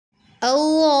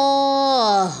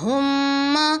अल्लाहुम्मा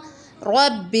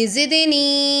रब्बि ज़िदनी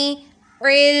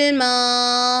इल्मा।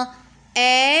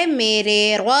 ए मेरे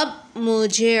रब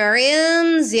मुझे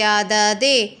इल्म ज़्यादा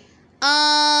दे।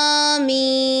 आमीन।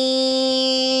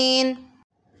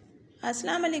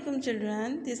 Assalamu alaikum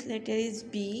children. This letter is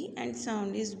B and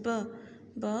sound is B.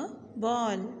 B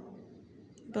ball.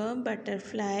 B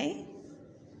butterfly.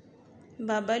 B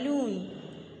balloon.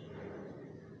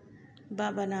 B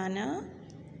banana.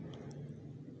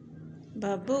 B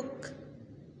book.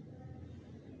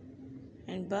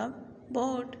 And B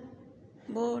boat.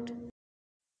 Boat.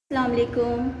 Assalamu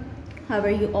alaikum. How are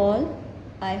you all?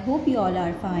 I hope you all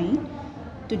are fine.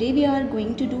 Today we are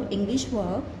going to do English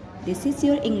work. This is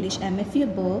your English MFA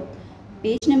book.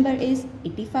 Page number is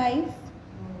 85.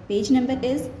 Page number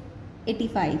is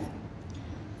 85.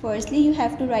 Firstly, you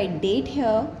have to write date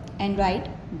here and write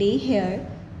day here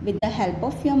with the help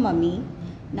of your mummy.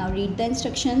 Now read the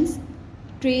instructions.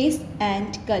 Trace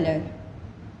and color.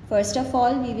 First of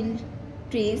all, we will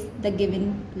trace the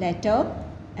given letter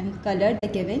and color the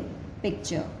given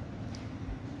picture.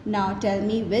 Now tell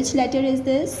me which letter is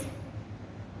this?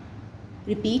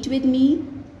 Repeat with me.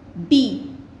 B.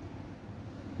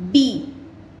 B.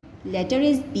 Letter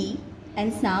is B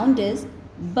and sound is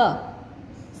B.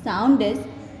 Sound is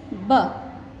B.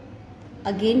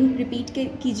 Again repeat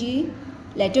कीजिए.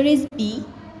 Letter is B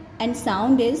and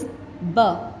sound is B.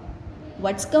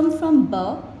 What's come from B?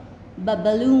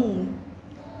 Balloon.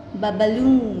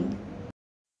 Balloon.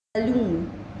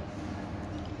 Balloon.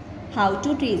 How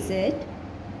to trace it?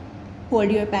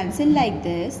 Hold your pencil like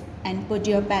this and put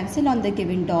your pencil on the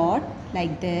given dot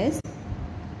like this.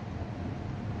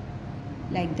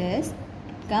 Like this.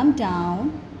 Come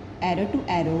down, arrow to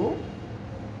arrow.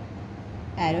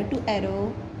 Arrow to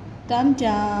arrow. Come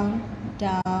down,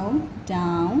 down,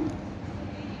 down.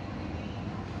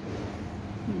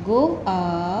 Go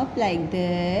up like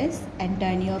this and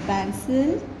turn your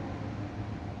pencil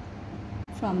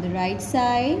from the right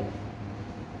side.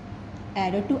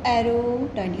 Arrow to arrow,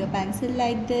 turn your pencil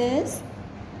like this.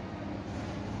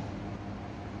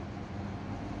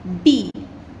 B.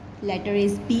 Letter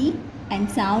is B and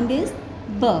sound is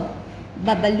B.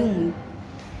 Balloon.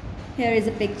 Here is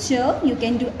a picture. You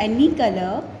can do any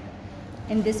color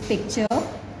in this picture.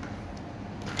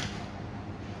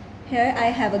 Here I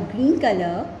have a green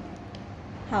color.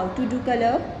 How to do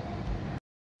color?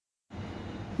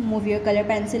 Move your color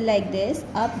pencil like this.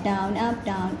 Up, down, up,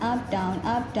 down, up, down,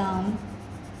 up, down.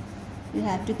 You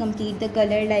have to complete the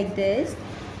color like this.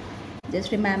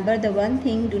 Just remember the one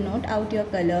thing, do not out your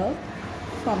color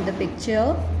from the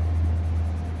picture.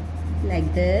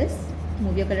 Like this.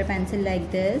 Move your color pencil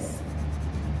like this.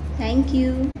 Thank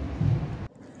you.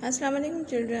 Assalamu alaikum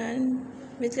children.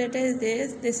 Which letter is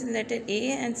this? This is letter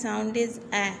A and sound is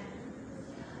A.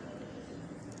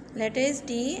 Letter is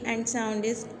T and sound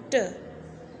is T.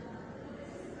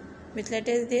 Which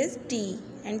letter is this? T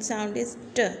and sound is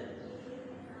T.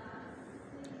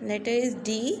 Letter is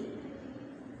D.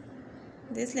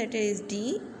 This letter is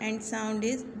D and sound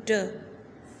is D.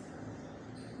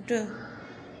 D.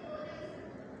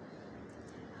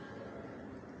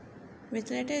 Which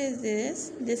letter is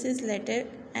this? This is letter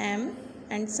M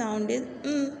and sound is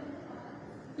M.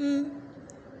 M.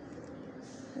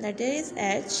 Letter is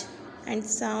H and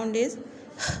sound is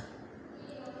H.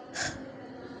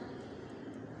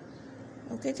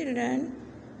 Okay children.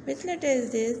 Which letter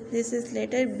is this? This is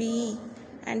letter B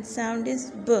and sound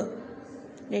is B.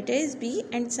 Letter is B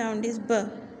and sound is B.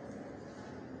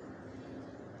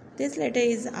 This letter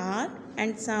is R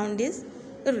and sound is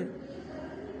R.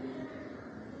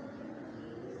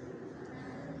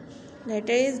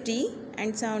 Letter is D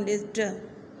and sound is D.